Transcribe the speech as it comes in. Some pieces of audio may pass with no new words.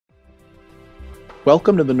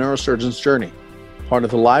Welcome to the Neurosurgeon's Journey, part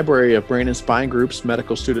of the Library of Brain and Spine Group's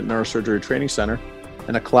Medical Student Neurosurgery Training Center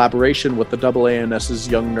and a collaboration with the AANS's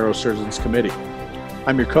Young Neurosurgeons Committee.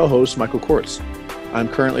 I'm your co-host, Michael Kortz. I'm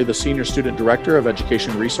currently the Senior Student Director of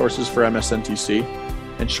Education Resources for MSNTC,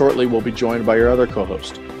 and shortly we'll be joined by your other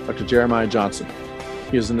co-host, Dr. Jeremiah Johnson.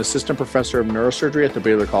 He is an Assistant Professor of Neurosurgery at the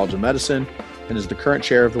Baylor College of Medicine and is the current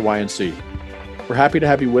chair of the YNC. We're happy to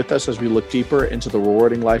have you with us as we look deeper into the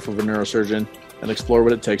rewarding life of a neurosurgeon and explore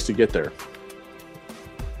what it takes to get there.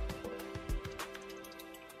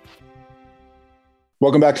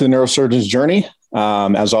 Welcome back to the Neurosurgeon's Journey.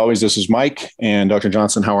 As always, this is Mike and Dr.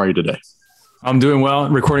 Johnson. How are you today? I'm doing well.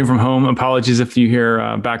 Recording from home. Apologies if you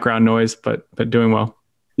hear background noise, but doing well.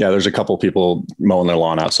 Yeah, there's a couple of people mowing their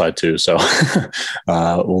lawn outside too, so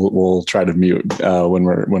we'll try to mute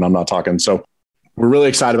when I'm not talking. So we're really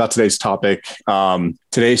excited about today's topic.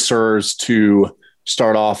 Today serves to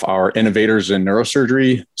start off our Innovators in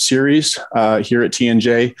Neurosurgery series here at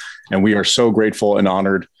TNJ, and we are so grateful and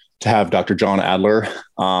honored to have Dr. John Adler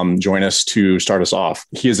join us to start us off.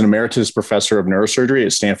 He is an emeritus professor of neurosurgery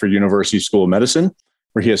at Stanford University School of Medicine,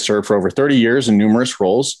 where he has served for over 30 years in numerous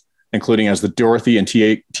roles, including as the Dorothy and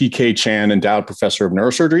T.K. Chan Endowed Professor of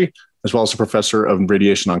Neurosurgery, as well as a professor of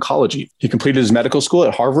radiation oncology. He completed his medical school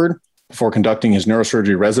at Harvard before conducting his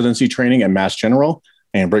neurosurgery residency training at Mass General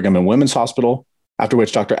and Brigham and Women's Hospital, after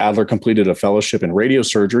which Dr. Adler completed a fellowship in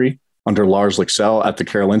radiosurgery under Lars Leksell at the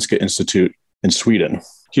Karolinska Institute in Sweden.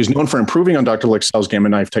 He is known for improving on Dr. Leksell's gamma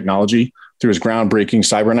knife technology through his groundbreaking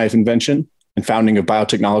cyberknife invention and founding of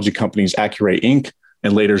biotechnology companies Accuray Inc.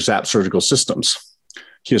 and later Zap Surgical Systems.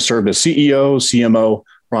 He has served as CEO, CMO,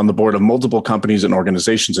 or on the board of multiple companies and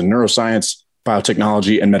organizations in neuroscience,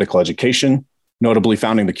 biotechnology, and medical education, notably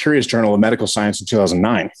founding the Curious Journal of Medical Science in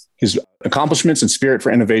 2009. His accomplishments and spirit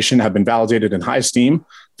for innovation have been validated in high esteem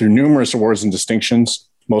through numerous awards and distinctions,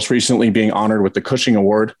 most recently being honored with the Cushing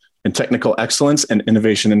Award in Technical Excellence and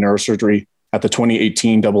Innovation in Neurosurgery at the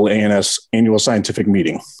 2018 AANS Annual Scientific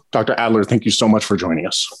Meeting. Dr. Adler, thank you so much for joining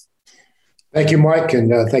us. Thank you, Mike,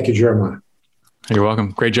 and thank you, Jeremiah. You're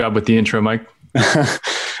welcome. Great job with the intro, Mike.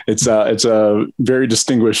 It's a very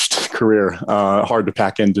distinguished career, hard to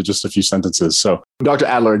pack into just a few sentences. So Dr.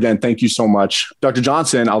 Adler, again, thank you so much. Dr.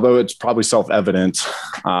 Johnson, although it's probably self-evident,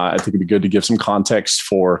 I think it'd be good to give some context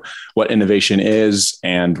for what innovation is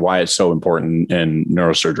and why it's so important in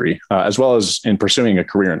neurosurgery, as well as in pursuing a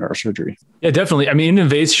career in neurosurgery. Yeah, definitely. I mean,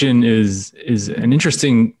 innovation is an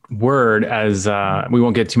interesting word, as we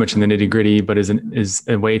won't get too much in the nitty gritty, but is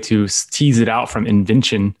a way to tease it out from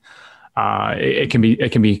invention. It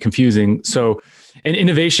can be confusing. So, and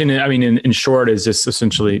innovation, I mean, in short, is just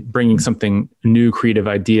essentially bringing something new, creative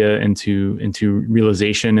idea into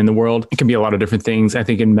realization in the world. It can be a lot of different things. I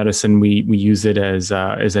think in medicine, we use it as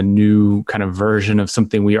a new kind of version of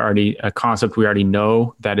something a concept we already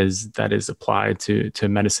know that is applied to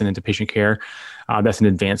medicine and to patient care. That's an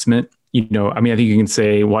advancement. I think you can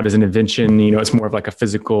say, what is an invention? It's more of like a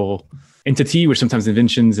physical entity, which sometimes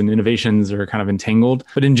inventions and innovations are kind of entangled.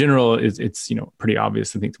 But in general, it's pretty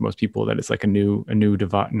obvious, I think, to most people that it's like a new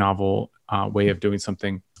novel way of doing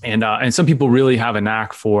something. And some people really have a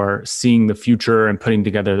knack for seeing the future and putting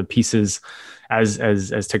together the pieces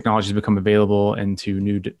as technologies become available into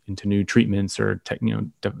new treatments or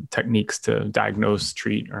techniques to diagnose,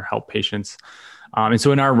 treat, or help patients. And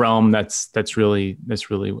so in our realm, that's really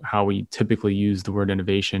how we typically use the word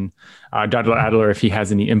innovation. Dr. Adler, if he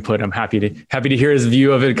has any input, I'm happy to hear his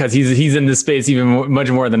view of it, because he's in this space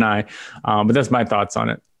much more than I. But that's my thoughts on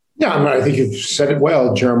it. Yeah, I think you've said it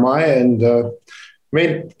well, Jeremiah. And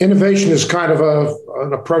innovation is kind of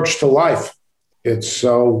an approach to life. It's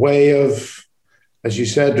a way of, as you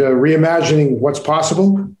said, reimagining what's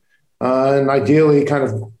possible, and ideally kind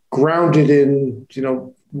of grounded in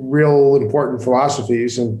real important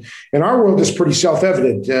philosophies. And in our world, it's pretty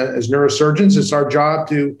self-evident. As neurosurgeons, it's our job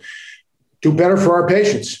to do better for our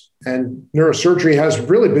patients. And neurosurgery has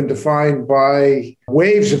really been defined by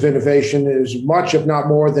waves of innovation as much, if not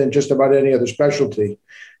more, than just about any other specialty.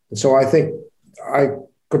 And so I think I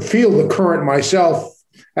could feel the current myself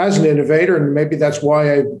as an innovator, and maybe that's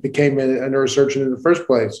why I became a neurosurgeon in the first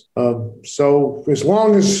place. So as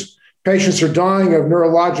long as patients are dying of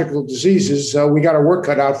neurological diseases, we got our work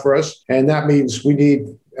cut out for us. And that means we need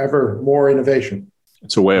ever more innovation.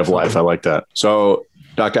 It's a way of life. I like that. So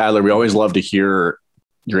Dr. Adler, we always love to hear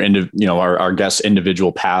our guests'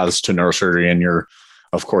 individual paths to neurosurgery, and you're,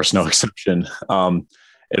 of course, no exception.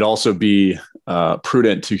 It'd also be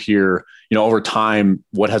prudent to hear, over time,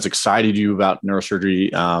 what has excited you about neurosurgery,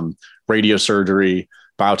 radiosurgery,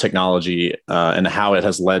 biotechnology, and how it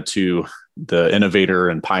has led to the innovator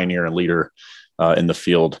and pioneer and leader in the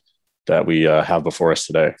field that we have before us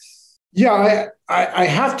today. Yeah, I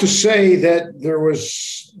have to say that there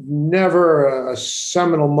was never a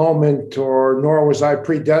seminal moment, nor was I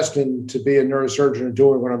predestined to be a neurosurgeon and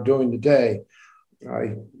doing what I'm doing today.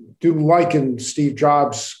 I do liken Steve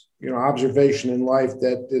Jobs' observation in life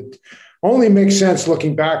that it only makes sense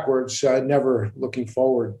looking backwards, never looking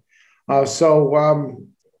forward. So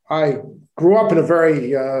I grew up in a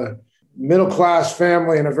very middle-class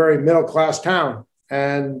family in a very middle-class town,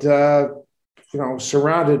 and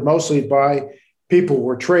surrounded mostly by people who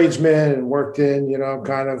were tradesmen and worked in,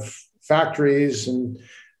 kind of factories. And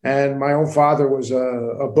my own father was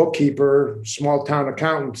a bookkeeper, small town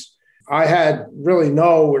accountant. I had really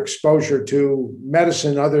no exposure to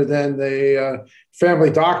medicine other than the family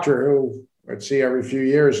doctor who I'd see every few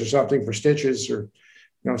years or something for stitches or,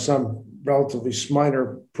 some relatively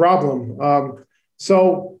minor problem.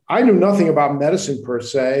 So I knew nothing about medicine per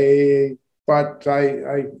se, but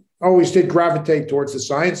I always did gravitate towards the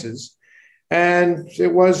sciences. And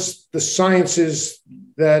it was the sciences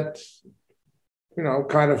that,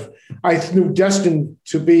 I knew destined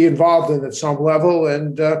to be involved in at some level.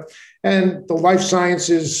 And the life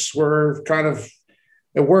sciences were at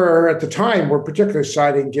the time, were particularly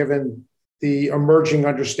exciting given the emerging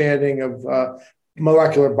understanding of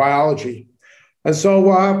molecular biology. And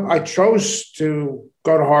so I chose to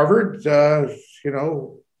go to Harvard, kind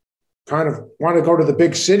of want to go to the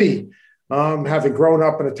big city, having grown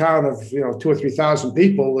up in a town of 2,000 or 3,000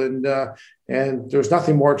 people, and there's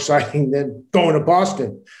nothing more exciting than going to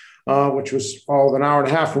Boston, which was all of an hour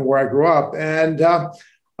and a half from where I grew up, and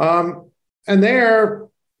there,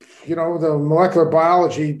 the molecular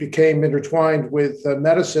biology became intertwined with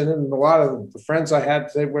medicine, and a lot of the friends I had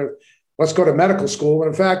they were, let's go to medical school.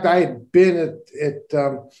 And in fact, I had been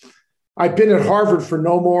I'd been at Harvard for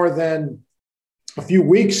no more than a few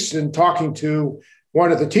weeks and talking to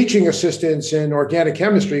one of the teaching assistants in organic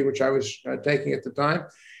chemistry, which I was taking at the time.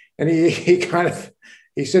 And he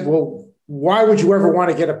said, well, why would you ever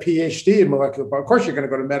want to get a PhD in molecular biology? Of course, you're going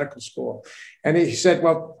to go to medical school. And he said,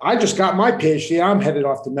 well, I just got my PhD. I'm headed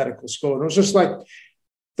off to medical school. And it was just like,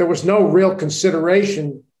 there was no real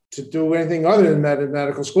consideration to do anything other than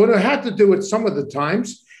medical school. And it had to do with some of the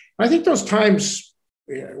times. I think those times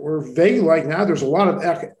were vague like now. There's a lot of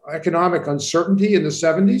economic uncertainty in the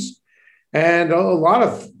 70s and a lot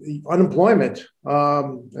of unemployment.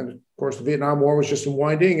 And of course, the Vietnam War was just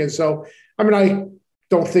unwinding. And so, I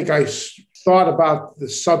don't think I thought about the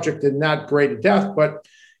subject in that great a depth, but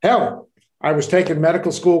hell, I was taking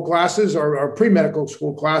medical school classes or pre-medical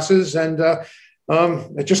school classes, and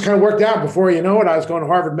it just kind of worked out. Before you know it, I was going to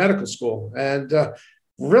Harvard Medical School, and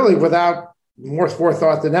really without more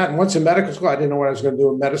forethought than that. And once in medical school, I didn't know what I was going to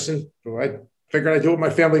do in medicine. So I figured I'd do what my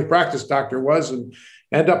family practice doctor was and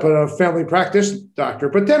end up a family practice doctor.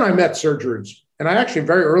 But then I met surgeons, and I actually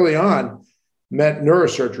very early on met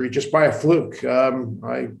neurosurgery just by a fluke.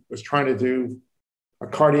 I was trying to do a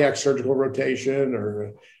cardiac surgical rotation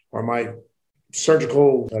or my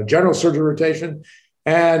surgical general surgery rotation,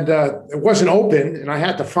 and it wasn't open, and I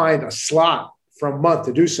had to find a slot for a month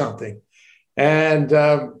to do something. And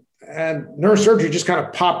neurosurgery just kind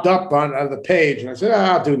of popped up on the page, and I said,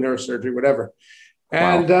 I'll do neurosurgery, whatever.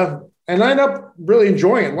 And wow. And I ended up really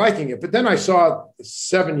enjoying it, liking it. But then I saw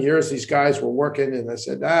 7 years these guys were working, and I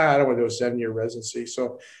said, I don't want to do a 7-year residency.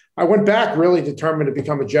 So I went back really determined to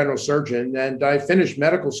become a general surgeon, and I finished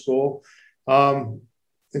medical school,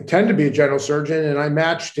 intend to be a general surgeon, and I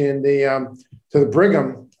matched in to the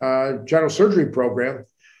Brigham general surgery program.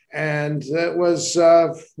 And it was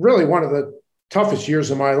really one of the toughest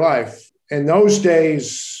years of my life. In those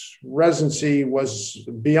days, residency was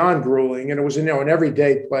beyond grueling, and it was an every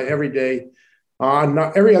day, every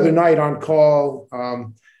other night on call,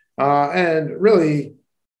 and really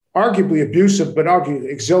arguably abusive, but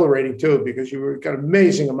arguably exhilarating too, because you got an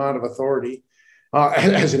amazing amount of authority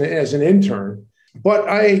as an intern. But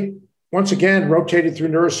I once again rotated through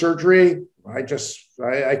neurosurgery. I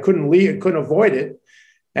couldn't avoid it.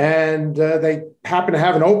 And they happened to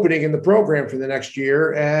have an opening in the program for the next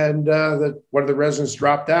year, and one of the residents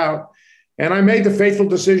dropped out. And I made the fateful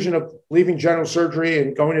decision of leaving general surgery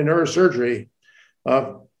and going to neurosurgery,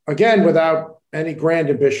 again, without any grand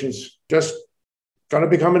ambitions, just going to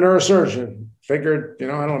become a neurosurgeon. Figured, I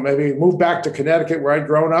don't know, maybe move back to Connecticut where I'd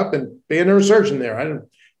grown up and be a neurosurgeon there. I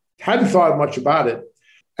hadn't thought much about it.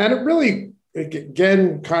 And it really,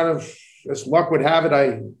 again, kind of as luck would have it,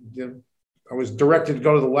 I was directed to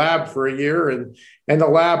go to the lab for a year, and in the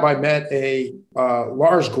lab I met a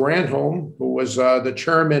Lars Granholm, who was the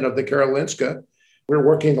chairman of the Karolinska. We were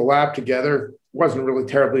working in the lab together, wasn't really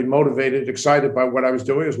terribly motivated, excited by what I was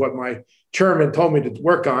doing. Is what my chairman told me to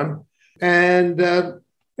work on. And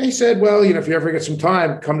he said, well, if you ever get some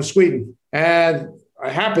time, come to Sweden. And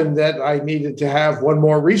it happened that I needed to have one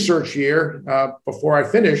more research year before I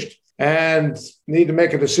finished and need to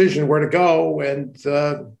make a decision where to go. And,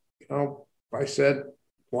 I said,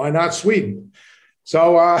 why not Sweden?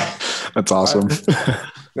 So that's awesome.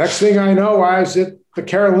 Next thing I know, I was at the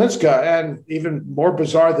Karolinska, and even more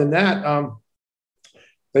bizarre than that,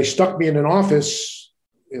 they stuck me in an office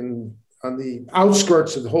on the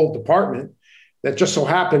outskirts of the whole department that just so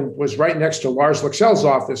happened was right next to Lars Lexell's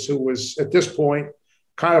office, who was at this point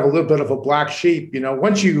kind of a little bit of a black sheep.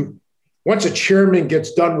 Once a chairman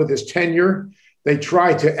gets done with his tenure, they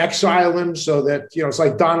try to exile him so that, it's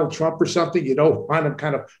like Donald Trump or something. You don't want him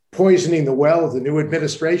kind of poisoning the well of the new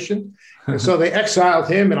administration. And so they exiled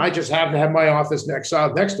him, and I just happened to have my office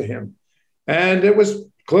exiled next to him. And it was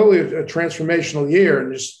clearly a transformational year.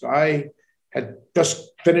 And I had just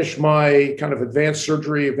finished my kind of advanced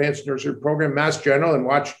neurosurgery program, Mass General, and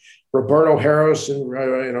watched Roberto Harris and,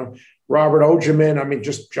 Robert Ogeman. I mean,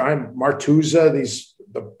 just John Martuzza,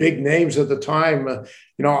 the big names at the time,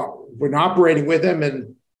 when operating with them.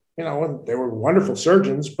 And, they were wonderful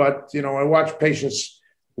surgeons, but, I watched patients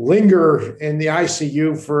linger in the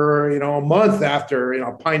ICU for, a month after,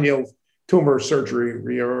 pineal tumor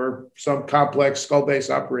surgery or some complex skull-base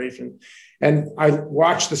operation. And I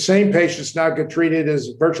watched the same patients now get treated as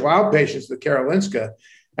virtual outpatients at Karolinska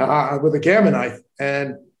with a gamma knife.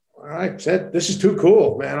 And I said, this is too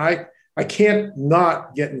cool, man. I can't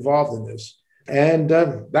not get involved in this. And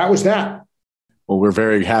that was that. Well, we're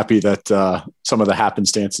very happy that some of the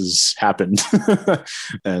happenstances happened,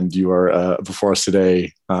 and you are before us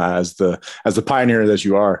today as the pioneer that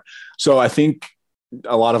you are. So I think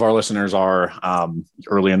a lot of our listeners are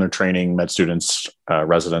early in their training, med students,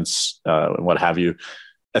 residents, and what have you.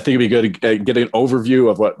 I think it'd be good to get an overview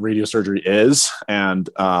of what radiosurgery is and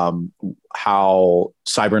how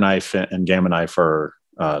CyberKnife and Gamma Knife are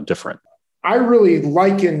different. I really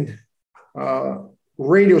liken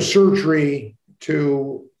radiosurgery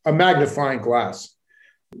to a magnifying glass.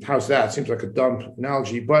 How's that? Seems like a dumb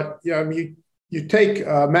analogy, but you take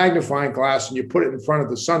a magnifying glass and you put it in front of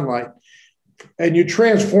the sunlight, and you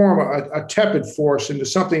transform a tepid force into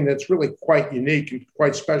something that's really quite unique and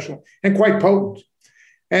quite special and quite potent.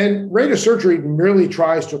 And radiosurgery merely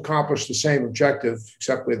tries to accomplish the same objective,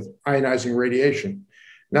 except with ionizing radiation.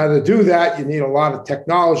 Now, to do that, you need a lot of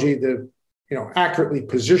technology to accurately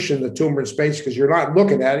position the tumor in space, because you're not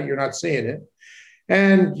looking at it, you're not seeing it.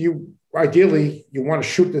 And ideally, you want to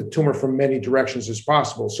shoot the tumor from many directions as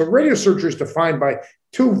possible. So radiosurgery is defined by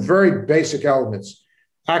two very basic elements: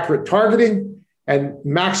 accurate targeting and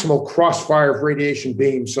maximal crossfire of radiation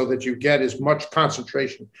beams, so that you get as much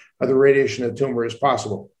concentration of the radiation of the tumor as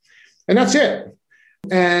possible. And that's it.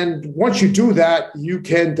 And once you do that, you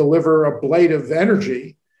can deliver a blade of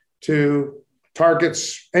energy to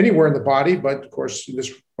targets anywhere in the body, but of course, this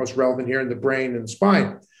is most relevant here in the brain and the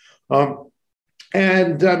spine.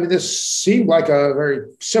 This seemed like a very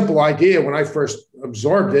simple idea when I first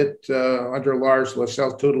absorbed it under Lars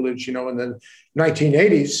Lexell's tutelage, in the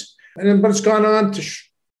 1980s. But it's gone on to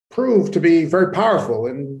prove to be very powerful.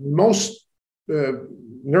 And most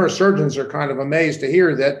neurosurgeons are kind of amazed to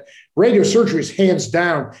hear that radiosurgery is hands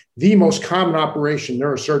down the most common operation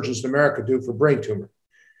neurosurgeons in America do for brain tumor.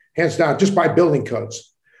 Hands down, just by building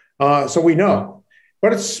codes. So we know.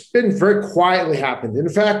 But it's been very quietly happened. In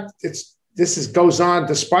fact, this goes on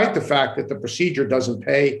despite the fact that the procedure doesn't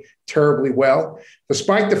pay terribly well,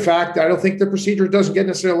 despite the fact that I don't think the procedure doesn't get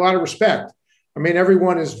necessarily a lot of respect. I mean,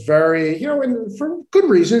 everyone is very, and for good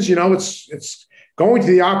reasons, it's going to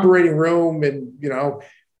the operating room and,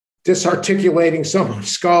 disarticulating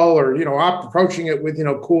someone's skull, or, approaching it with,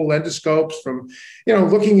 cool endoscopes from,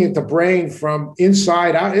 looking at the brain from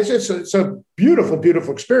inside out. It's a beautiful,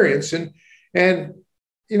 beautiful experience. And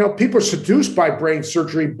people are seduced by brain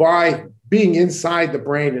surgery by being inside the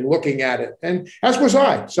brain and looking at it. And as was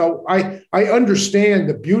I. So I understand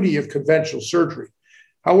the beauty of conventional surgery.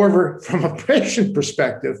 However, from a patient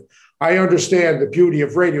perspective, I understand the beauty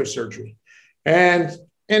of radiosurgery. And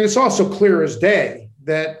it's also clear as day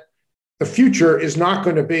that the future is not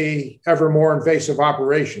going to be ever more invasive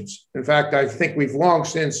operations. In fact, I think we've long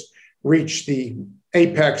since reached the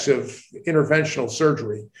apex of interventional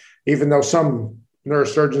surgery, even though some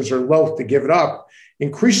neurosurgeons are loath to give it up.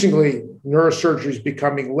 Increasingly, neurosurgery is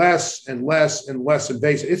becoming less and less and less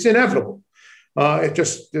invasive. It's inevitable. It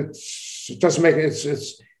doesn't make it.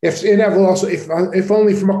 It's inevitable also, if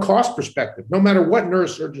only from a cost perspective. No matter what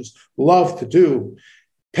neurosurgeons love to do,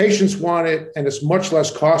 patients want it, and it's much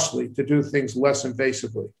less costly to do things less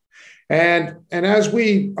invasively. And as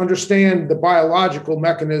we understand the biological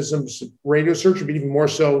mechanisms of radiosurgery, but even more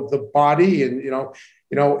so the body and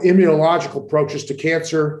immunological approaches to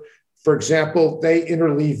cancer, for example, they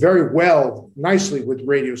interleave very well, nicely with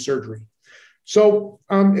radiosurgery. So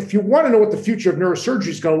if you want to know what the future of neurosurgery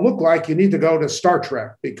is going to look like, you need to go to Star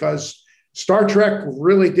Trek, because Star Trek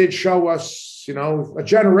really did show us, a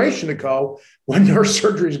generation ago what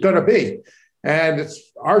neurosurgery is going to be. And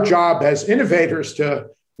it's our job as innovators to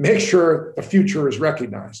make sure the future is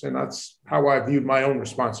recognized. And that's how I viewed my own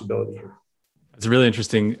responsibility here. It's a really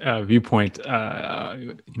interesting viewpoint.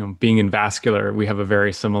 Being in vascular, we have a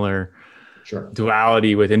very similar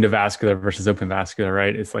duality with endovascular versus open vascular,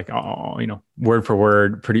 right? It's like, word for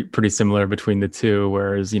word, pretty similar between the two.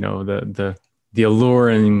 Whereas, the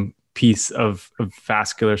alluring piece of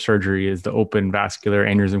vascular surgery is the open vascular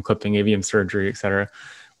aneurysm clipping, AVM surgery, et cetera.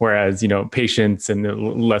 Whereas, patients and the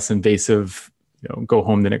less invasive, go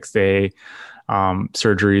home the next day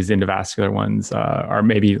surgeries, endovascular ones are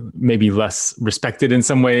maybe less respected in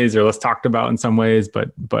some ways or less talked about in some ways,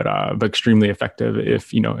 but extremely effective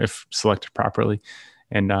if selected properly.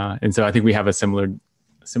 And so I think we have a similar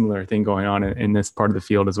thing going on in this part of the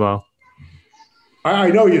field as well. I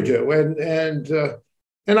know you do,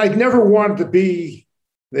 and I'd never wanted to be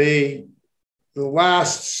the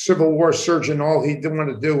last Civil War surgeon. All he didn't want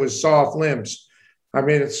to do was saw off limbs. I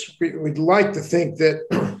mean, we'd like to think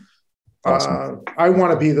that awesome. I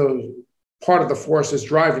want to be the part of the force that's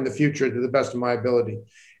driving the future to the best of my ability.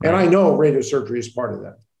 And I know radiosurgery is part of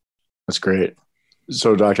that. That's great.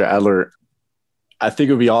 So Dr. Adler, I think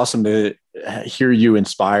it would be awesome to hear you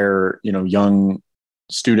inspire, young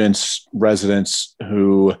students, residents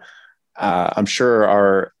who I'm sure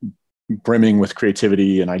are brimming with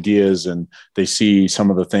creativity and ideas, and they see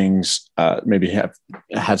some of the things, maybe have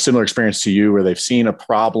had similar experience to you where they've seen a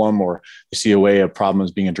problem or they see a way a problem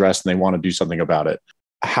is being addressed and they want to do something about it.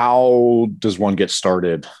 How does one get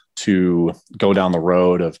started to go down the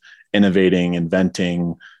road of innovating,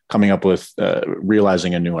 inventing, coming up with,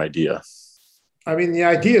 realizing a new idea? I mean, the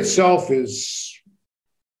idea itself is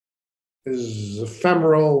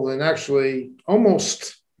ephemeral and actually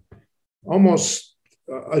almost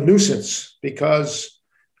a nuisance, because,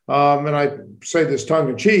 and I say this tongue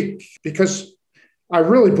in cheek, because I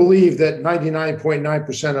really believe that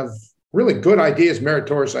 99.9% of really good ideas,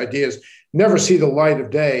 meritorious ideas, never see the light of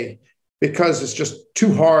day because it's just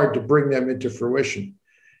too hard to bring them into fruition.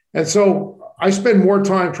 And so I spend more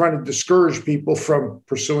time trying to discourage people from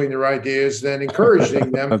pursuing their ideas than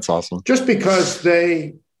encouraging them. That's awesome. Just because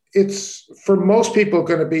it's for most people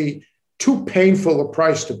going to be too painful a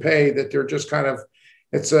price to pay that they're just kind of,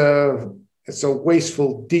 it's a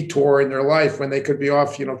wasteful detour in their life when they could be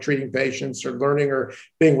off, treating patients or learning or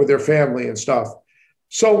being with their family and stuff.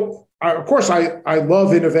 So of course, I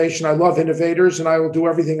love innovation. I love innovators, and I will do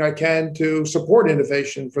everything I can to support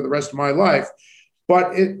innovation for the rest of my life.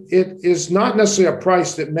 But it is not necessarily a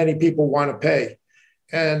price that many people want to pay.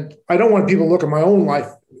 And I don't want people to look at my own life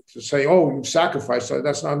to say, oh, you sacrificed. So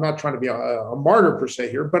I'm not trying to be a martyr per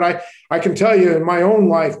se here, but I can tell you in my own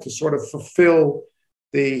life, to sort of fulfill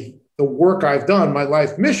the work I've done, my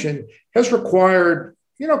life mission has required,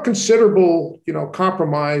 considerable,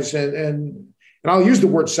 compromise and I'll use the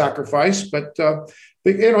word sacrifice, but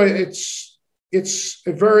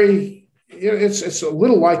it's a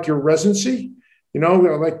little like your residency.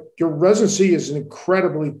 Like your residency is an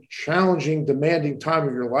incredibly challenging, demanding time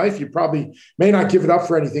of your life. You probably may not give it up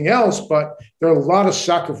for anything else, but there are a lot of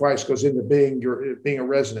sacrifice goes into being a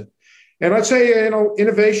resident. And I'd say,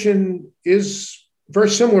 innovation is a very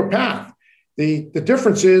similar path. The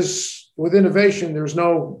difference is with innovation, there's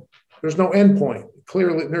no endpoint.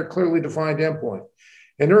 Clearly defined endpoint.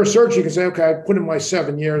 In neurosurgery, you can say, okay, I put in my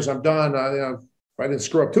 7 years, I'm done. If I didn't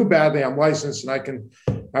screw up too badly, I'm licensed and I can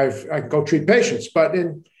go treat patients. But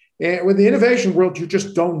with the innovation world, you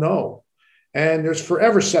just don't know. And there's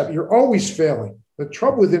forever set. You're always failing. The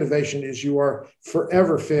trouble with innovation is you are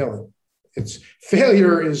forever failing.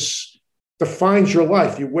 Failure defines your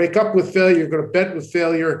life. You wake up with failure, you go to bed with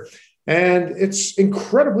failure, and it's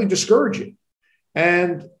incredibly discouraging.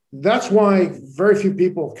 And that's why very few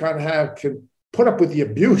people can put up with the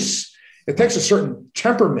abuse. It takes a certain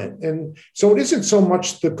temperament. And so it isn't so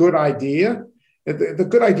much the good idea. The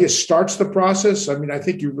good idea starts the process. I mean, I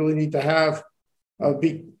think you really need to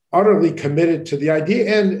be utterly committed to the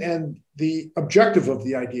idea and the objective of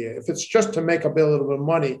the idea. If it's just to make a little bit of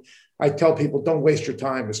money, I tell people, don't waste your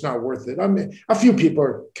time. It's not worth it. I mean, a few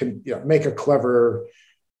people can make a clever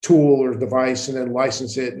tool or device and then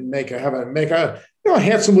license it and make a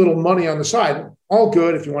handsome little money on the side. all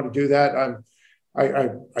good if you want to do that.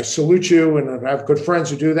 I salute you, and I have good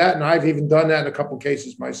friends who do that. And I've even done that in a couple of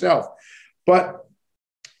cases myself. But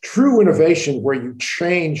true innovation where you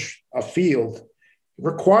change a field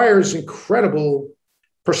requires incredible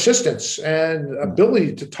persistence and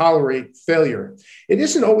ability to tolerate failure. It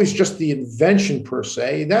isn't always just the invention per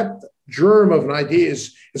se. That germ of an idea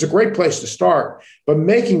is a great place to start, but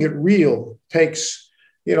making it real takes,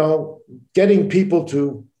 getting people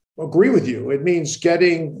to agree with you. It means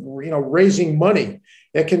raising money.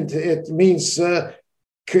 It means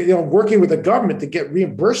working with the government to get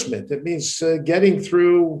reimbursement. It means getting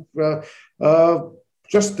through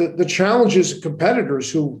just the challenges of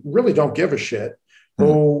competitors who really don't give a shit.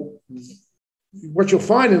 Who, what you'll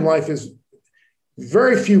find in life is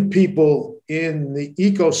very few people in the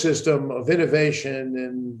ecosystem of innovation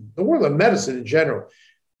and the world of medicine in general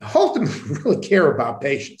ultimately really care about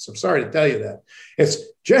patients. I'm sorry to tell you that. It's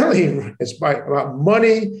generally about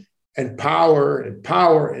money and power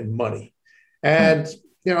and money. And,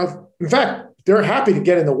 in fact, they're happy to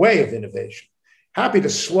get in the way of innovation, happy to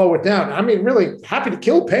slow it down. I mean, really happy to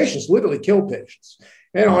kill patients, literally kill patients.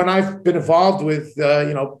 And I've been involved with,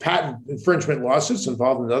 patent infringement lawsuits,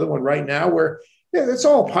 involved in another one right now where it's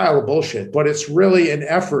all a pile of bullshit, but it's really an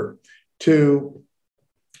effort to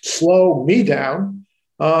slow me down,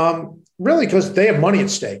 really because they have money at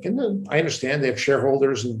stake. And I understand they have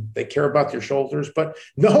shareholders and they care about their shoulders, but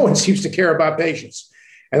no one seems to care about patients.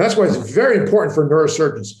 And that's why it's very important for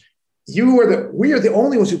neurosurgeons. We are the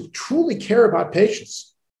only ones who truly care about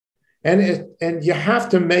patients. And you have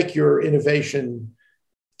to make your innovation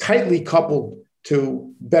tightly coupled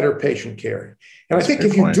to better patient care. And I think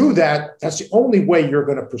if you do that, that's the only way you're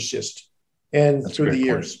going to persist through the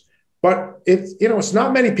years. But it's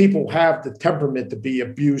not many people have the temperament to be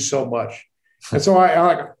abused so much. And so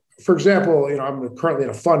for example, I'm currently in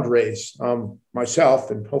a fundraise myself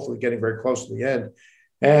and hopefully getting very close to the end.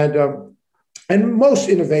 And most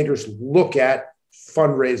innovators look at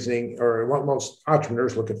fundraising, or most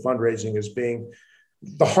entrepreneurs look at fundraising as being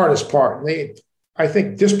the hardest part. And they, I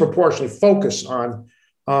think, disproportionately focus on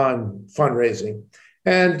fundraising.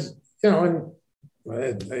 And,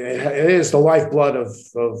 it is the lifeblood of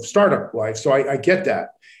startup life. So I get that.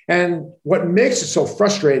 And what makes it so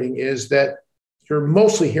frustrating is that you're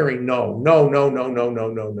mostly hearing no. When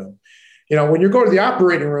you go to the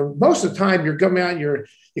operating room, most of the time you're coming out, you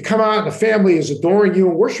come out and the family is adoring you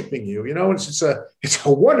and worshiping you. It's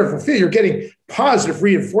a wonderful feel. You're getting positive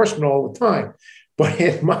reinforcement all the time. But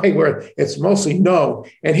in my world, it's mostly no.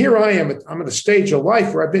 And here I am. I'm at a stage of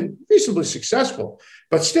life where I've been reasonably successful,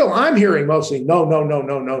 but still I'm hearing mostly no.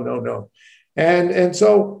 And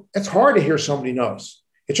so it's hard to hear somebody no's.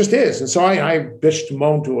 It just is. And so I bitched and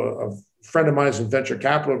moaned to a friend of mine who's in venture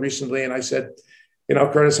capital recently. And I said,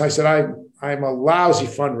 Curtis, I said, I'm a lousy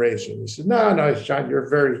fundraiser. And he said, no, John,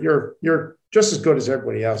 you're just as good as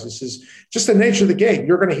everybody else. This is just the nature of the game.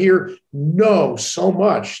 You're going to hear no so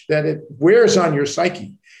much that it wears on your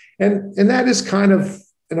psyche. And that is kind of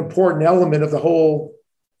an important element of the whole,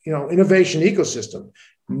 innovation ecosystem.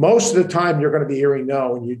 Most of the time you're going to be hearing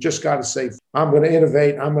no, and you just got to say, I'm going to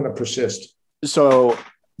innovate. I'm going to persist. So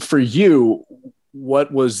for you,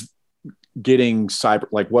 what was getting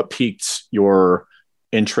what piqued your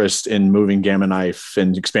interest in moving Gamma Knife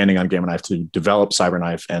and expanding on Gamma Knife to develop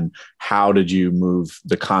CyberKnife, and how did you move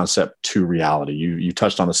the concept to reality? You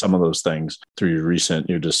touched on some of those things through your recent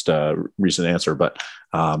answer, but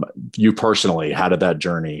you personally, how did that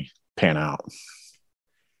journey pan out?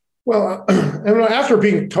 Well, after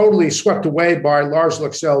being totally swept away by Lars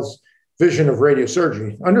Luxell's vision of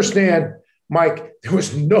radiosurgery, understand, Mike, there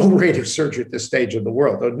was no radiosurgery at this stage of the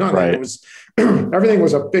world. None. Right. It was everything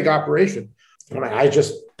was a big operation. I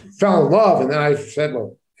just fell in love. And then I said,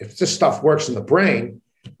 well, if this stuff works in the brain,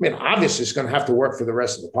 obviously it's going to have to work for the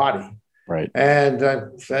rest of the body. Right. And I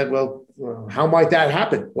said, well, how might that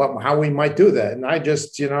happen? Well, how we might do that. And I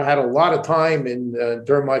just, had a lot of time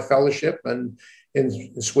during my fellowship and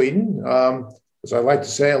in Sweden. As I like to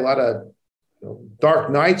say, a lot of dark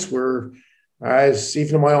nights where I was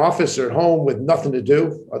even in my office or at home with nothing to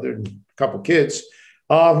do other than a couple kids.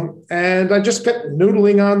 And I just kept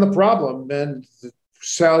noodling on the problem, and it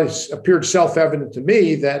appeared self-evident to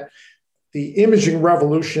me that the imaging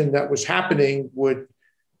revolution that was happening would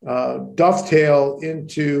dovetail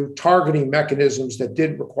into targeting mechanisms that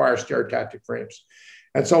didn't require stereotactic frames.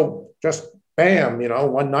 And so just bam,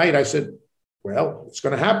 one night I said, well, it's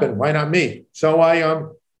going to happen. Why not me? So I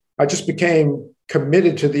just became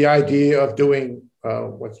committed to the idea of doing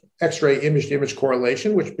what's X-ray image-to-image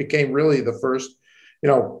correlation, which became really the first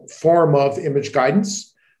form of image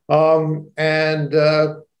guidance. And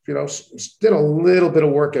did a little bit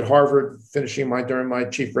of work at Harvard, finishing during my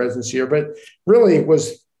chief residency year, but really it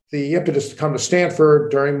was the impetus to come to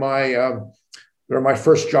Stanford during my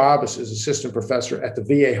first job as assistant professor at the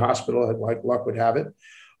VA hospital, like luck would have it.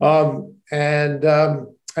 And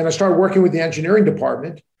I started working with the engineering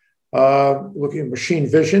department, looking at machine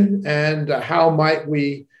vision and how might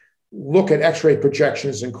we look at X-ray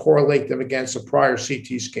projections and correlate them against a prior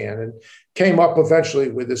CT scan, and came up eventually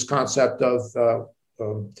with this concept of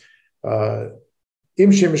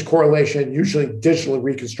image-to-image correlation, usually digitally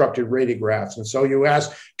reconstructed radiographs. And so you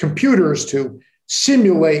ask computers to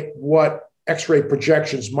simulate what X-ray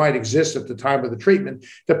projections might exist at the time of the treatment,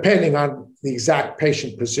 depending on the exact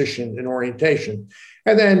patient position and orientation.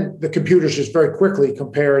 And then the computers just very quickly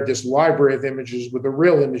compared this library of images with the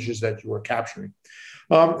real images that you were capturing.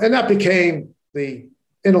 And that became the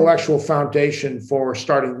intellectual foundation for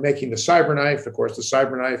making the CyberKnife. Of course, the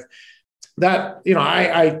CyberKnife that,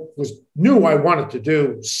 I knew I wanted to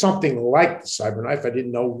do something like the CyberKnife. I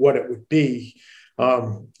didn't know what it would be.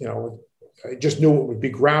 I just knew it would be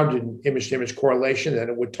grounded in image-to-image correlation, and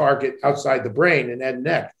it would target outside the brain and head and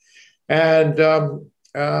neck. And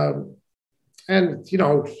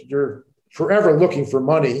you're forever looking for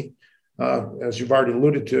money, as you've already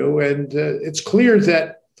alluded to. And it's clear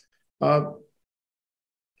that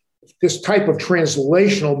this type of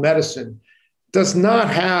translational medicine does not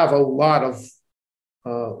have a lot of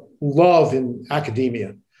love in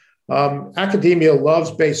academia. Academia loves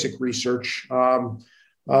basic research,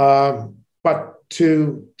 but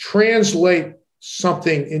to translate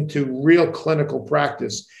something into real clinical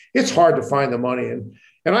practice, it's hard to find the money.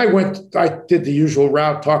 And I did the usual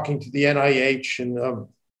route, talking to the NIH,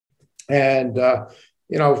 and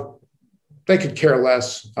they could care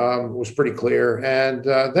less. It was pretty clear. And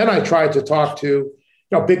then I tried to talk to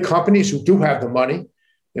big companies who do have the money,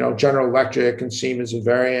 General Electric and Siemens and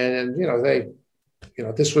Varian,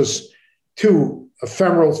 and this was too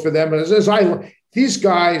ephemeral for them. These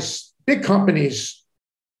guys, big companies,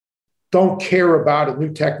 don't care about a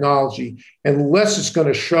new technology unless it's going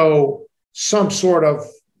to show some sort of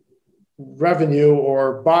revenue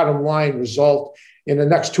or bottom line result in the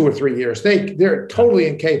next 2 or 3 years. They're totally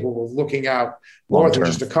incapable of looking out more than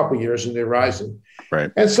just a couple of years in the horizon.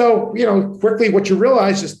 Right. And so, quickly what you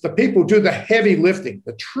realize is the people who do the heavy lifting,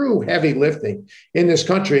 the true heavy lifting in this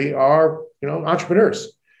country are,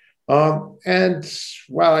 entrepreneurs. And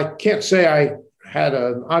while I can't say I had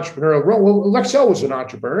an entrepreneurial role, well, Lexell was an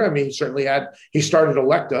entrepreneur. I mean, he started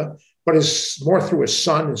Electa, but more through his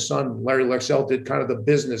son. His son, Larry Lexell, did kind of the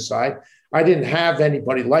business side. I didn't have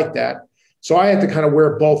anybody like that. So I had to kind of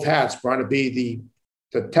wear both hats, trying to be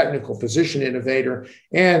the technical physician innovator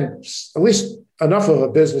and at least enough of a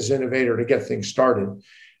business innovator to get things started.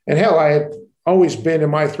 And hell, I had always been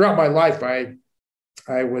throughout my life,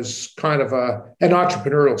 I was kind of an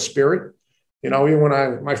entrepreneurial spirit. Even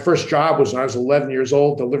when my first job was when I was 11 years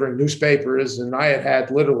old, delivering newspapers, and I had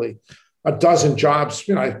literally a dozen jobs.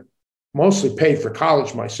 I mostly paid for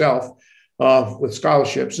college myself with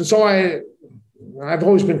scholarships. And so I've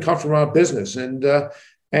always been comfortable around business. And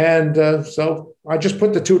so I just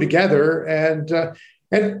put the two together. And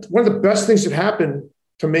one of the best things that happened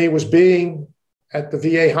to me was being at the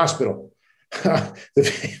VA hospital. The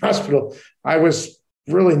VA hospital, I was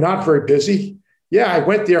really not very busy. Yeah, I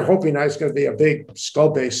went there hoping I was going to be a big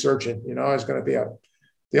skull-based surgeon. I was going to be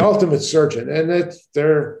the ultimate surgeon. And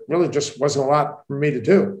there really just wasn't a lot for me to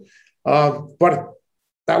do. But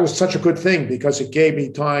that was such a good thing because it gave me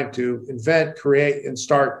time to invent, create, and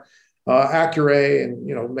start Accuray and,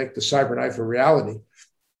 make the CyberKnife a reality.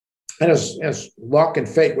 And as luck and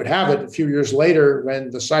fate would have it, a few years later, when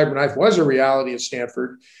the CyberKnife was a reality at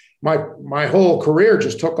Stanford, my whole career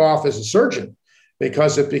just took off as a surgeon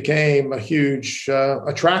because it became a huge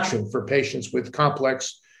attraction for patients with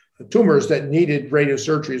complex tumors that needed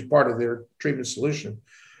radiosurgery as part of their treatment solution.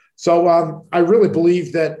 So I really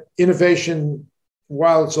believe that innovation,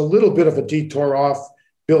 while it's a little bit of a detour off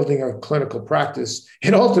building a clinical practice,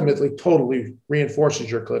 it ultimately totally reinforces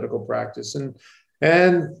your clinical practice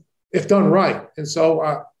and if done right. And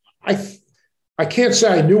so I can't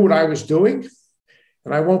say I knew what I was doing,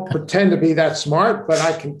 and I won't pretend to be that smart, but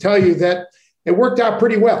I can tell you that it worked out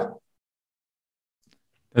pretty well.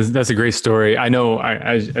 That's a great story. I know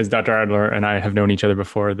as Dr. Adler and I have known each other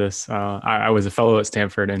before this. I was a fellow at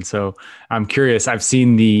Stanford. And so I'm curious, I've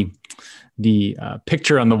seen the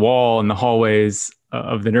picture on the wall in the hallways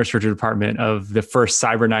of the neurosurgery department of the first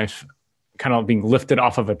CyberKnife kind of being lifted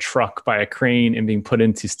off of a truck by a crane and being put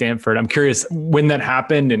into Stanford. I'm curious when that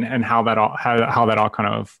happened and how that all kind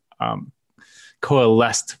of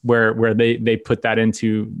coalesced where they put that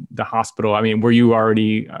into the hospital? I mean, were you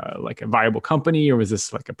already like a viable company, or was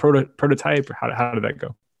this like a prototype, or how did that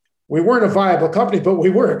go? We weren't a viable company, but we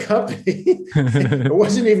were a company. It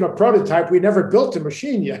wasn't even a prototype. We never built a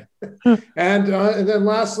machine yet. And then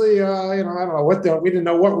lastly, I don't know we didn't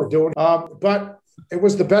know what we're doing, but it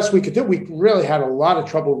was the best we could do. We really had a lot of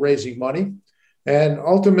trouble raising money. And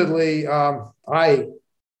ultimately, I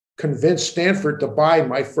convinced Stanford to buy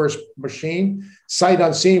my first machine, sight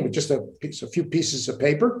unseen, with just a few pieces of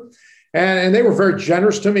paper. And they were very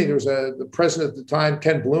generous to me. There was the president at the time,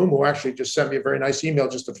 Ken Bloom, who actually just sent me a very nice email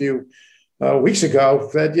just a few weeks ago,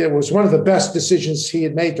 that it was one of the best decisions he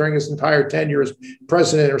had made during his entire tenure as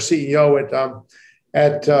president or CEO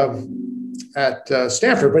at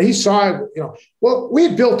Stanford. But he saw, well, we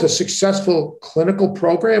had built a successful clinical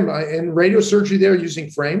program in radiosurgery there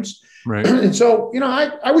using frames. Right. And so,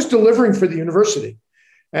 I was delivering for the university.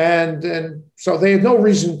 And so they had no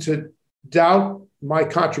reason to doubt my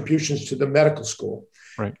contributions to the medical school.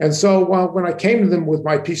 Right. And so when I came to them with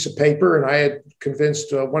my piece of paper, and I had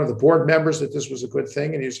convinced one of the board members that this was a good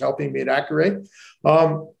thing, and he was helping me at Accurate,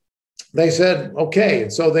 they said, okay.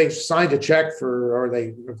 And so they signed a check or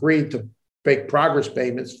they agreed to make progress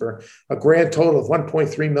payments for a grand total of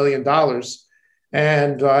 $1.3 million.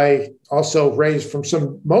 And I also raised from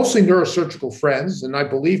some mostly neurosurgical friends, and I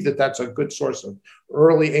believe that that's a good source of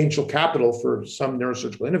early angel capital for some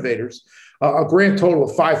neurosurgical innovators, a grand total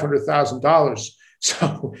of $500,000.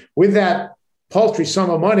 So with that paltry sum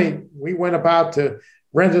of money, we went about to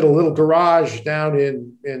rented a little garage down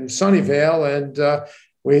in Sunnyvale, and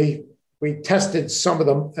we tested some of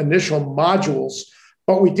the initial modules,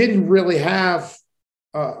 but we didn't really have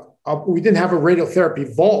a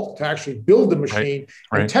radiotherapy vault to actually build the machine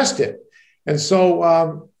and test it. And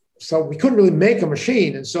so we couldn't really make a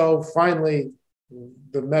machine. And so finally,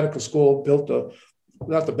 the medical school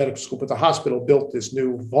not the medical school, but the hospital built this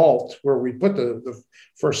new vault where we put the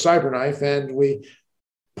first CyberKnife, and we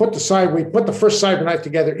put the first CyberKnife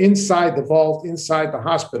together inside the vault, inside the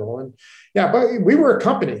hospital. And but we were a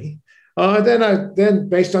company. Then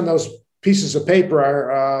based on those pieces of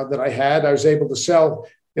paper that I had, I was able to sell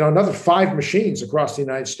another 5 machines across the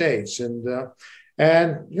United States.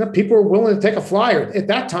 And people were willing to take a flyer. At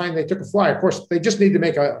that time, they took a flyer. Of course, they just needed to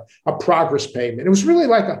make a progress payment. It was really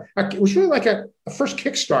like a first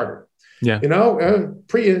Kickstarter. Yeah.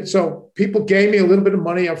 So people gave me a little bit of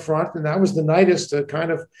money up front, and that was the nightest to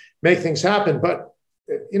kind of make things happen. But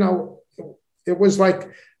it was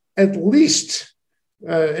like at least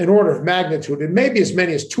an order of magnitude, and maybe as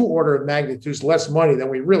many as 2 order of magnitudes less money than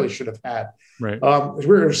we really should have had. Right. We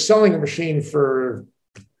were selling a machine for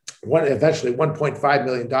eventually $1.5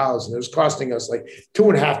 million, and it was costing us like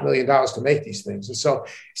 $2.5 million to make these things. And so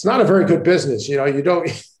it's not a very good business.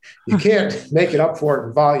 You can't make it up for it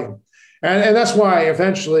in volume. And that's why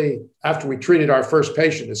eventually, after we treated our first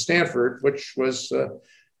patient at Stanford, which was, an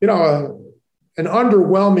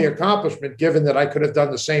underwhelming accomplishment, given that I could have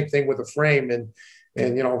done the same thing with a frame and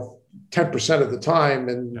 10% of the time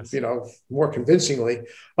and, yes, more convincingly.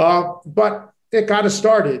 But it got us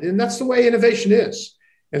started. And that's the way innovation is.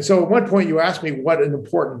 And so at one point you asked me what an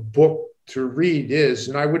important book to read is.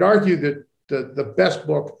 And I would argue that the best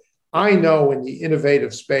book I know in the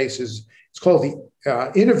innovative space it's called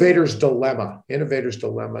the Innovators Dilemma. Innovators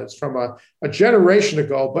Dilemma. It's from a generation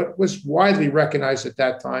ago, but was widely recognized at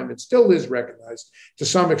that time. It still is recognized to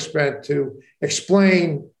some extent to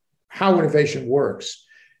explain how innovation works.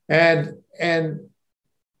 And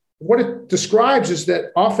what it describes is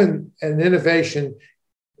that often an innovation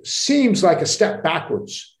seems like a step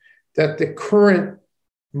backwards, that the current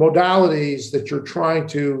modalities that you're trying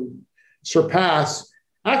to surpass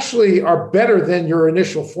actually are better than your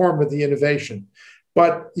initial form of the innovation.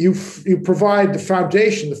 But you provide the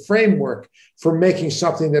foundation, the framework for making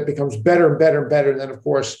something that becomes better and better and better, and then, of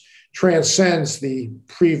course, transcends the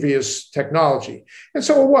previous technology. And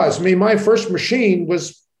so it was. I mean, my first machine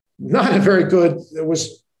was not a very good, it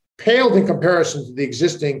was paled in comparison to the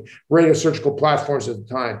existing radiosurgical platforms at the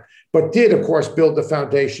time, but did, of course, build the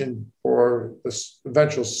foundation for the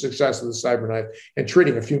eventual success of the CyberKnife and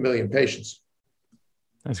treating a few million patients.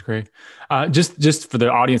 That's great. Just for the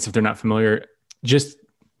audience, if they're not familiar, just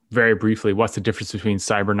very briefly, what's the difference between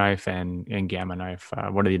CyberKnife and Gamma Knife?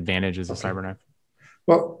 What are the advantages of CyberKnife?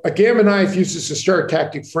 Well, a Gamma Knife uses a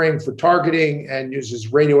stereotactic frame for targeting and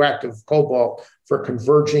uses radioactive cobalt for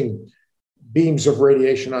converging beams of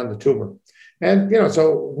radiation on the tumor. And, it's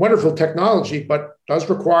a wonderful technology, but does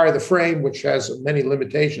require the frame, which has many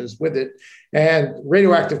limitations with it. And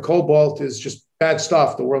radioactive cobalt is just bad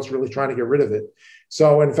stuff. The world's really trying to get rid of it.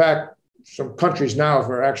 So in fact, some countries now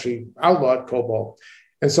have actually outlawed cobalt.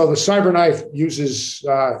 And so the CyberKnife uses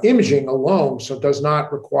imaging alone, so it does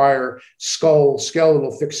not require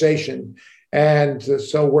skeletal fixation. And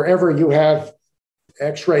so wherever you have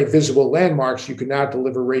X-ray visible landmarks, you can now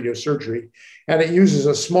deliver radiosurgery. And it uses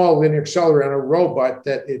a small linear accelerator on a robot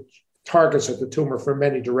that it targets at the tumor from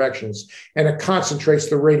many directions. And it concentrates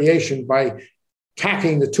the radiation by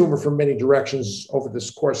attacking the tumor from many directions over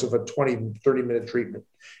this course of a 20, 30-minute treatment.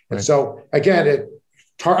 And right. So again,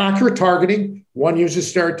 accurate targeting. One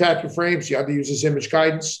uses stereotactic frames, the other uses image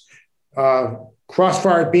guidance.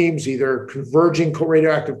 Cross-fired beams, either converging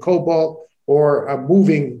radioactive cobalt or a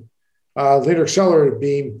moving linear accelerated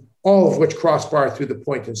beam, all of which cross-fire through the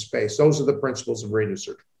point in space. Those are the principles of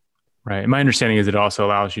radiosurgery. Right. And my understanding is it also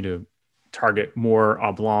allows you to target more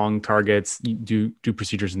oblong targets, do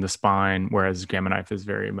procedures in the spine, whereas Gamma Knife is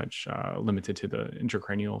very much limited to the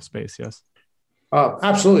intracranial space. Yes.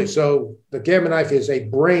 Absolutely. So the Gamma Knife is a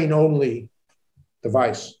brain-only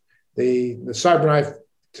device. The CyberKnife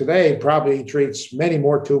today probably treats many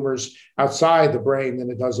more tumors outside the brain than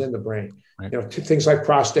it does in the brain. Right. Things like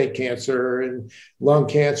prostate cancer and lung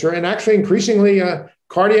cancer, and actually increasingly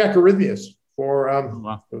cardiac arrhythmias for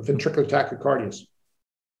ventricular tachycardias.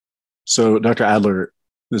 So, Dr. Adler,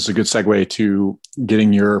 this is a good segue to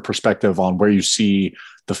getting your perspective on where you see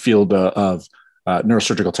the field of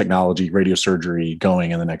neurosurgical technology, radiosurgery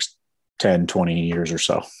going in the next 10, 20 years or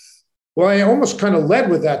so. Well, I almost kind of led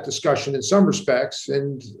with that discussion in some respects.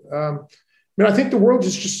 And I think the world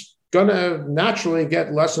is just going to naturally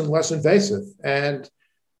get less and less invasive. And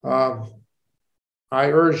I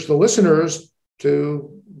urge the listeners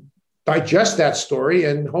to digest that story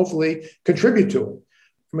and hopefully contribute to it.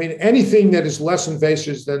 I mean, anything that is less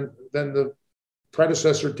invasive than the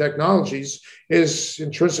predecessor technologies is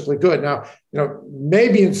intrinsically good. Now,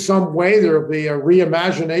 maybe in some way there will be a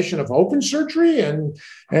reimagination of open surgery and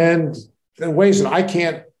in ways that I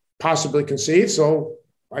can't possibly conceive. So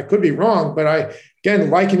I could be wrong, but again,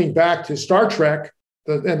 likening back to Star Trek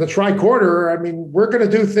and the tricorder, I mean, we're going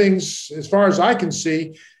to do things, as far as I can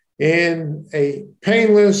see, in a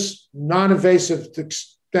painless, non-invasive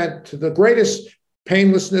extent, to the greatest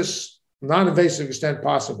painlessness, non-invasive extent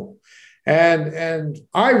possible. And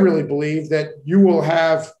I really believe that you will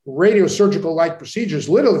have radiosurgical-like procedures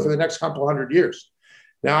literally for the next couple hundred years.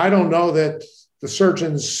 Now, I don't know that the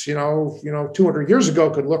surgeons, 200 years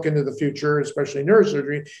ago could look into the future, especially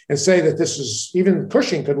neurosurgery, and say that this is, even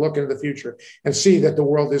Cushing could look into the future and see that the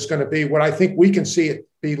world is going to be what I think we can see it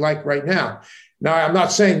be like right now. Now, I'm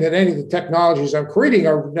not saying that any of the technologies I'm creating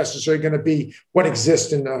are necessarily going to be what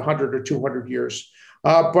exists in 100 or 200 years.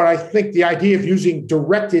 But I think the idea of using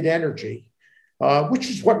directed energy, which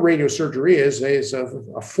is what radiosurgery is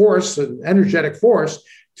a force, an energetic force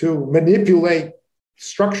to manipulate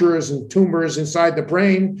structures and tumors inside the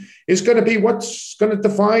brain, is going to be what's going to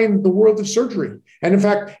define the world of surgery. And in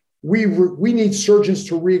fact, we need surgeons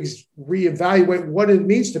to reevaluate what it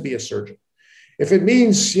means to be a surgeon. If it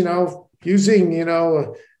means, using,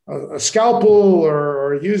 a scalpel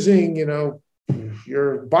or using,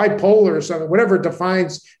 your bipolar or something, whatever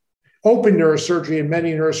defines open neurosurgery in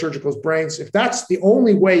many neurosurgical brains, if that's the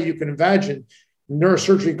only way you can imagine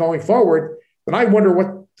neurosurgery going forward, then I wonder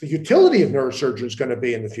what the utility of neurosurgery is going to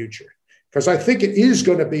be in the future. Because I think it is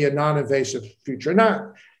going to be a non-invasive future.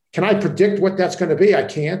 Now, can I predict what that's going to be? I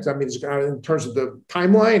can't. I mean, in terms of the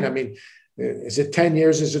timeline, I mean, is it 10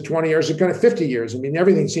 years? Is it 20 years? Is it going to 50 years? I mean,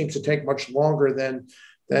 everything seems to take much longer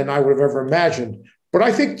than I would have ever imagined. But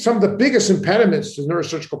I think some of the biggest impediments to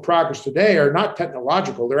neurosurgical progress today are not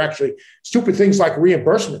technological. They're actually stupid things like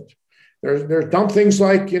reimbursement. They're dumb things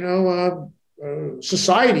like,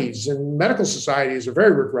 societies and medical societies are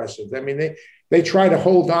very regressive. I mean, they try to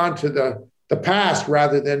hold on to the past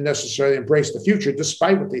rather than necessarily embrace the future,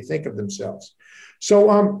 despite what they think of themselves.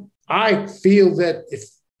 So I feel that if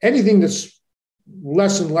anything that's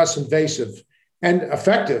less and less invasive and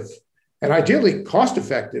effective, and ideally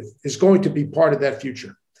cost-effective, is going to be part of that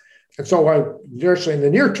future. And so in the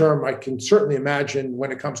near term, I can certainly imagine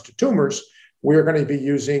when it comes to tumors, we're going to be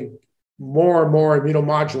using more and more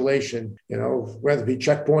immunomodulation, whether it be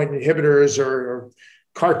checkpoint inhibitors or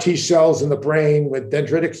CAR T cells in the brain with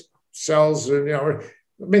dendritic cells.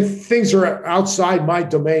 Things are outside my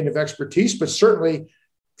domain of expertise, but certainly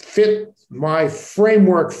fit my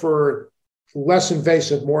framework for less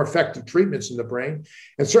invasive, more effective treatments in the brain.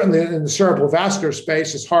 And certainly in the cerebral vascular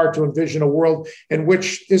space, it's hard to envision a world in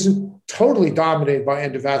which isn't totally dominated by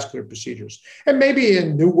endovascular procedures. And maybe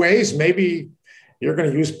in new ways, maybe you're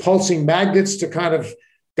going to use pulsing magnets to kind of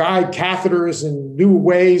guide catheters in new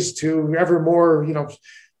ways to ever more,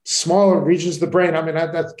 smaller regions of the brain. I mean,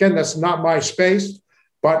 that's not my space.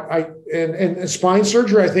 But in spine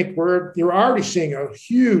surgery, I think you're already seeing a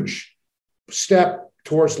huge step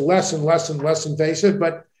towards less and less and less invasive.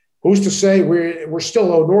 But who's to say we're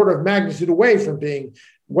still an order of magnitude away from being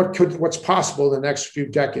what's possible in the next few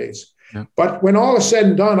decades. Yeah. But when all is said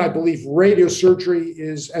and done, I believe radiosurgery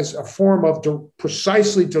is, as a form of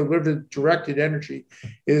precisely delivered directed energy,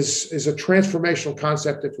 is a transformational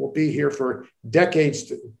concept that will be here for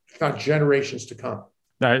decades, if not generations to come.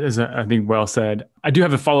 That is, I think, well said. I do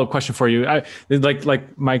have a follow-up question for you.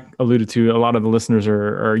 Like Mike alluded to, a lot of the listeners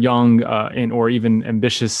are young or even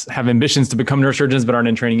have ambitions to become neurosurgeons, but aren't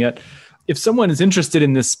in training yet. If someone is interested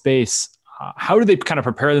in this space, how do they kind of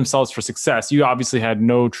prepare themselves for success? You obviously had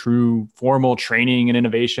no true formal training in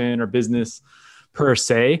innovation or business per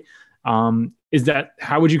se. How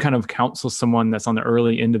would you kind of counsel someone that's on the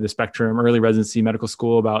early end of the spectrum, early residency, medical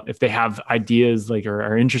school, about if they have ideas or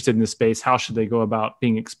are interested in this space, how should they go about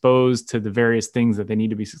being exposed to the various things that they need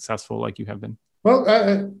to be successful like you have been?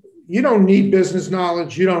 Well, you don't need business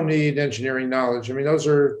knowledge. You don't need engineering knowledge. I mean, those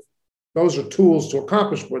are tools to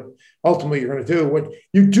accomplish what ultimately you're going to do. What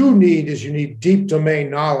you do need is deep domain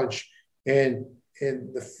knowledge in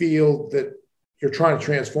the field that you're trying to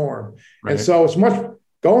transform. Right. And so it's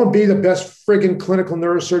go and be the best friggin' clinical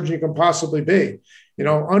neurosurgeon you can possibly be.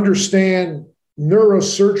 Understand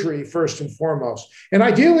neurosurgery first and foremost. And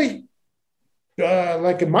ideally,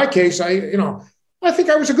 like in my case, I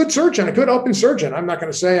think I was a good surgeon, a good open surgeon. I'm not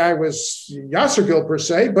going to say I was Yassergil per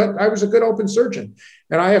se, but I was a good open surgeon.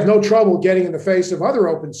 And I have no trouble getting in the face of other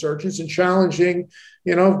open surgeons and challenging,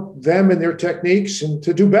 them and their techniques and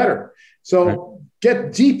to do better. So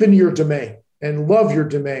Get deep into your domain and love your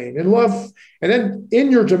domain and then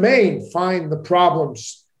in your domain, find the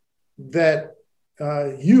problems that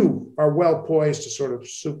you are well poised to sort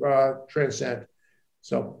of transcend.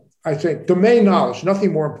 So I think domain knowledge,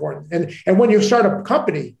 nothing more important. And when you start a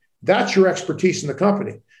company, that's your expertise in the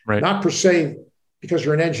company, right? Not per se because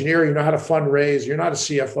you're an engineer, you know how to fundraise. You're not a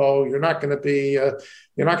CFO. You're not going to be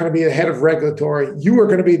the head of regulatory. You are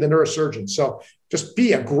going to be the neurosurgeon. So just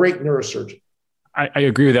be a great neurosurgeon. I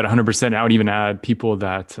agree with that 100%. I would even add people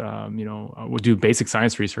that, will do basic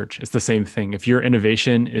science research. It's the same thing. If your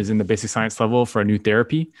innovation is in the basic science level for a new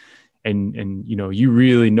therapy and you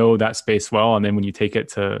really know that space well, and then when you take it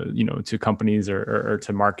to companies or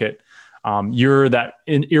to market, you're that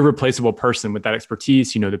irreplaceable person with that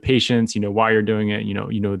expertise, the patients, why you're doing it,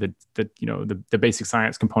 the basic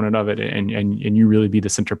science component of it, and you really be the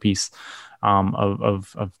centerpiece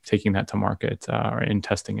of taking that to market and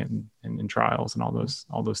testing it in trials and all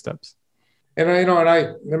those steps. And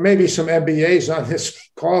there may be some MBAs on this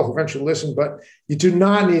call who eventually listen, but you do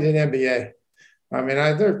not need an MBA.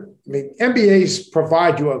 MBAs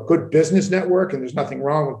provide you a good business network, and there's nothing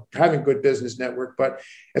wrong with having a good business network, but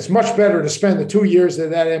it's much better to spend the 2 years of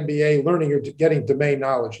that MBA learning or getting domain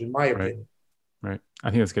knowledge, in my opinion. Right. I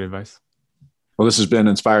think that's good advice. Well, this has been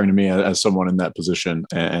inspiring to me as someone in that position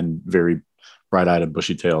and very bright-eyed and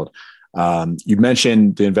bushy-tailed. You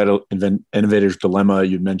mentioned the Innovator's Dilemma.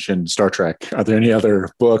 You mentioned Star Trek. Are there any other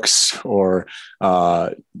books or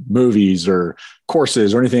movies or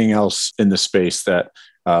courses or anything else in the space that,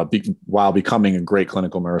 while becoming a great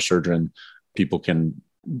clinical neurosurgeon, people can,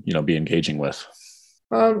 be engaging with?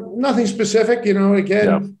 Nothing specific.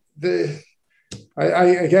 I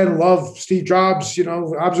again love Steve Jobs.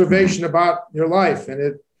 Observation about your life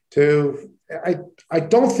I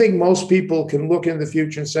don't think most people can look in the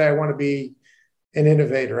future and say, I want to be an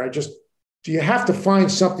innovator. You have to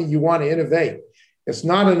find something you want to innovate. It's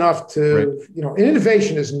not enough to,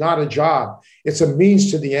 innovation is not a job. It's a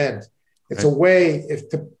means to the end. It's a way,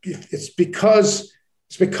 it's because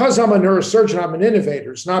I'm a neurosurgeon, I'm an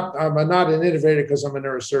innovator. I'm not an innovator because I'm a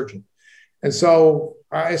neurosurgeon. And so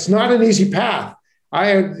it's not an easy path.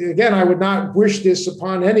 I would not wish this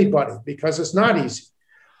upon anybody because it's not easy.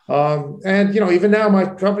 Even now my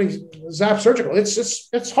company, Zap Surgical,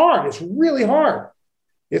 it's hard. It's really hard.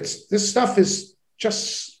 This stuff is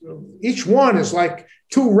just, each one is like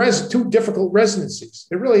two difficult residencies.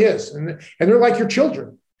 It really is. And they're like your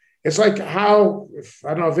children. It's like I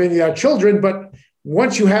don't know if any of you have children, but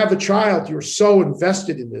once you have a child, you're so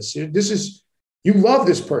invested in this. You love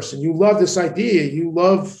this person. You love this idea.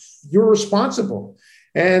 You're responsible.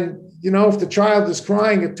 And, if the child is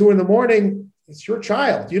crying at 2 a.m, it's your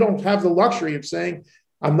child. You don't have the luxury of saying,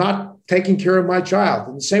 I'm not taking care of my child.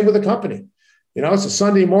 And the same with the company. It's a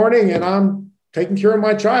Sunday morning and I'm taking care of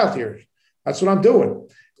my child here. That's what I'm doing.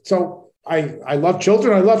 So I love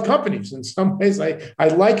children. I love companies. In some ways, I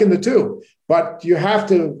liken the two. But you have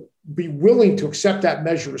to be willing to accept that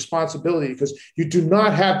measure of responsibility, because you do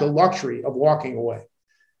not have the luxury of walking away.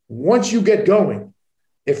 Once you get going,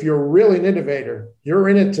 if you're really an innovator, you're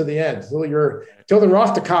in it to the end, till they're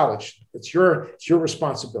off to college. It's your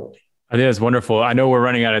responsibility. I think that's wonderful. I know we're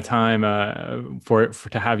running out of time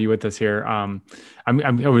to have you with us here. I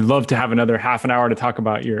would love to have another half an hour to talk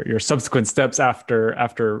about your subsequent steps after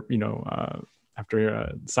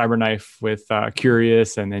Cyberknife with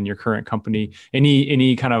Curious, and then your current company.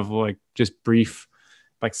 Any kind of like just brief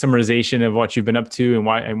like summarization of what you've been up to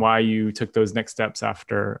and why you took those next steps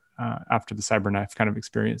after the Cyberknife kind of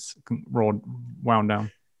experience wound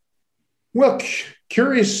down. Well,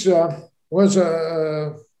 Curious was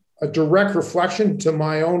a direct reflection to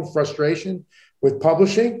my own frustration with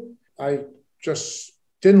publishing. I just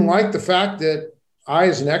didn't like the fact that I,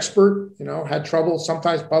 as an expert, had trouble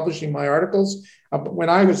sometimes publishing my articles. When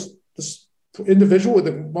I was this individual with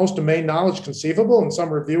the most domain knowledge conceivable, and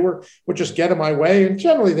some reviewer would just get in my way. And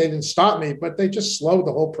generally, they didn't stop me, but they just slowed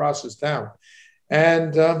the whole process down.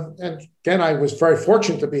 And again, I was very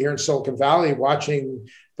fortunate to be here in Silicon Valley, watching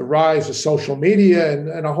the rise of social media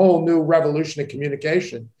and a whole new revolution in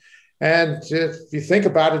communication. And if you think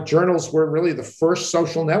about it, journals were really the first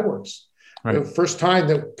social networks. Right. The first time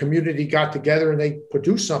the community got together and they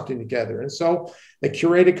produced something together. And so they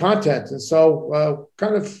curated content. And so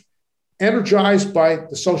kind of energized by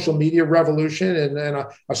the social media revolution and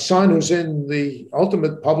a son who's in the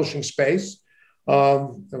ultimate publishing space,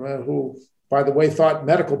 who, by the way, thought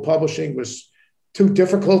medical publishing was too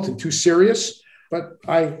difficult and too serious. But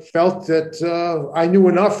I felt that I knew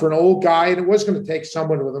enough for an old guy, and it was going to take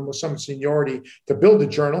someone with some seniority to build a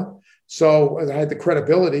journal. So I had the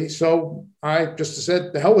credibility. So I just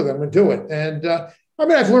said, the hell with it, I'm going to do it. And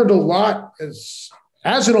I've learned a lot as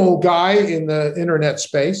an old guy in the internet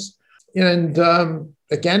space. And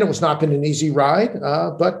again, it was not been an easy ride.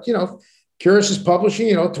 But, Curious is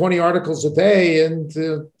publishing, 20 articles a day. And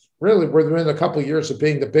really, we're within a couple of years of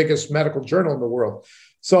being the biggest medical journal in the world.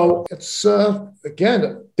 So it's, again,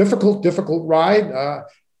 a difficult ride.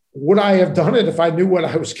 Would I have done it if I knew what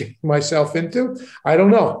I was getting myself into? I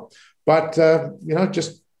don't know. But,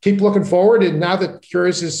 just keep looking forward. And now that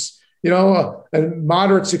Curious is, a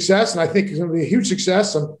moderate success, and I think it's going to be a huge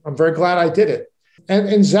success, I'm very glad I did it.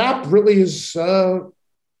 And Zap really is,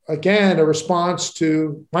 again, a response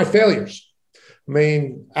to my failures. I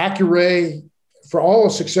mean, Accuray, for all the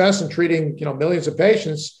success in treating, millions of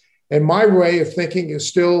patients, and my way of thinking is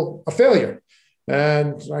still a failure.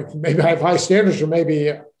 And maybe I have high standards, or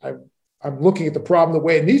maybe I'm looking at the problem the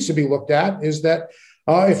way it needs to be looked at, is that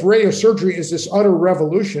if radiosurgery is this utter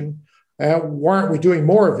revolution, why aren't we doing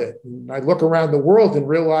more of it? And I look around the world and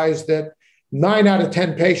realize that 9 out of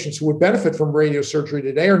 10 patients who would benefit from radiosurgery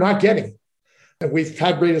today are not getting it. And we've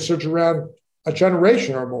had radiosurgery around a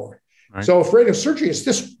generation or more. Right. So if radiosurgery is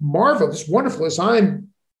this marvelous, wonderful as I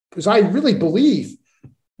really believe,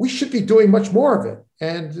 we should be doing much more of it.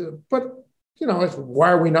 And, but,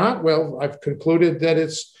 why are we not? Well, I've concluded that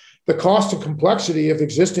it's the cost and complexity of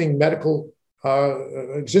existing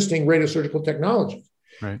radiosurgical technology.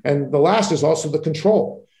 Right. And the last is also the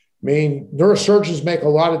control. I mean, neurosurgeons make a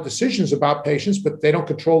lot of decisions about patients, but they don't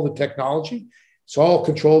control the technology. It's all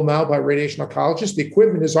controlled now by radiation oncologists. The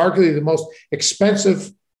equipment is arguably the most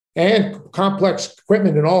expensive and complex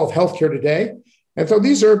equipment in all of healthcare today. And so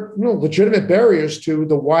these are legitimate barriers to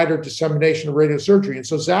the wider dissemination of radiosurgery. And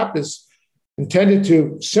so ZAP is intended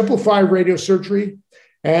to simplify radiosurgery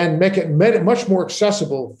and make it much more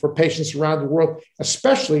accessible for patients around the world,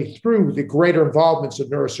 especially through the greater involvements of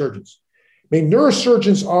neurosurgeons. I mean,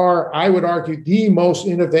 neurosurgeons are, I would argue, the most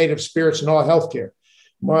innovative spirits in all healthcare,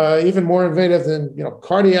 even more innovative than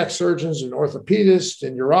cardiac surgeons and orthopedists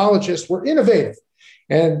and urologists. We're innovative.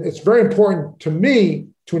 And it's very important to me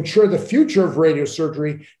to ensure the future of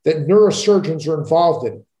radiosurgery that neurosurgeons are involved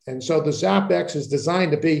in. And so the ZapX is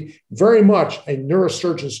designed to be very much a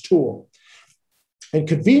neurosurgeon's tool. And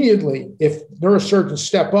conveniently, if neurosurgeons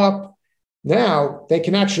step up now, they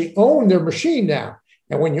can actually own their machine now.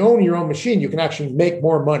 And when you own your own machine, you can actually make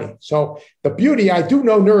more money. So the beauty, I do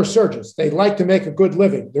know neurosurgeons, they like to make a good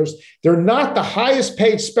living. They're not the highest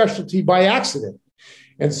paid specialty by accident.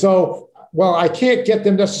 And so, well, I can't get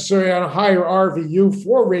them necessarily on a higher RVU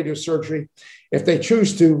for radiosurgery if they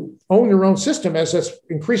choose to own their own system, as that's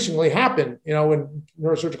increasingly happened, in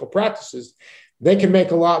neurosurgical practices. They can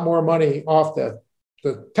make a lot more money off the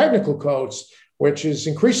technical codes, which is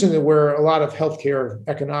increasingly where a lot of healthcare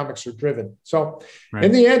economics are driven. So right.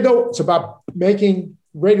 In the end, though, it's about making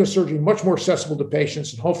radiosurgery much more accessible to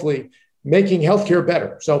patients and hopefully making healthcare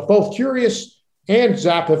better. So both Curious and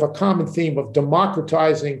ZAP have a common theme of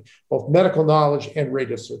democratizing both medical knowledge and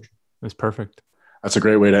radiosurgery. That's perfect. That's a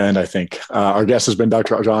great way to end, I think. Our guest has been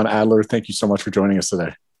Dr. John Adler. Thank you so much for joining us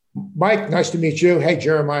today. Mike, nice to meet you. Hey,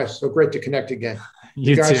 Jeremiah, so great to connect again.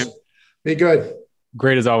 You guys too. Be good.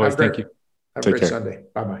 Great as always. Thank you. Have a great Sunday.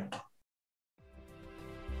 Bye-bye.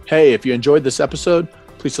 Hey, if you enjoyed this episode,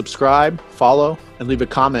 please subscribe, follow, and leave a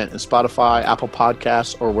comment in Spotify, Apple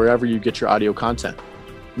Podcasts, or wherever you get your audio content.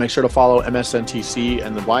 Make sure to follow MSNTC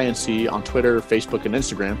and the YNC on Twitter, Facebook, and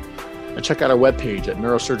Instagram. And check out our webpage at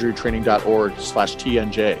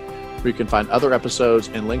neurosurgerytraining.org/TNJ, where you can find other episodes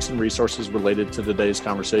and links and resources related to today's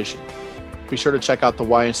conversation. Be sure to check out the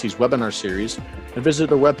YNC's webinar series and visit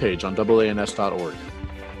their webpage on AANS.org.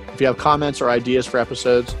 If you have comments or ideas for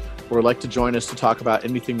episodes, or would like to join us to talk about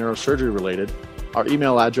anything neurosurgery related, our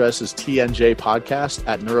email address is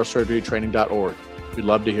tnjpodcast@neurosurgerytraining.org. We'd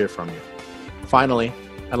love to hear from you. Finally,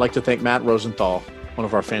 I'd like to thank Matt Rosenthal, one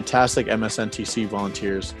of our fantastic MSNTC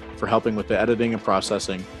volunteers, for helping with the editing and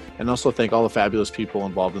processing, and also thank all the fabulous people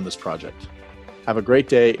involved in this project. Have a great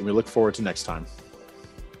day, and we look forward to next time.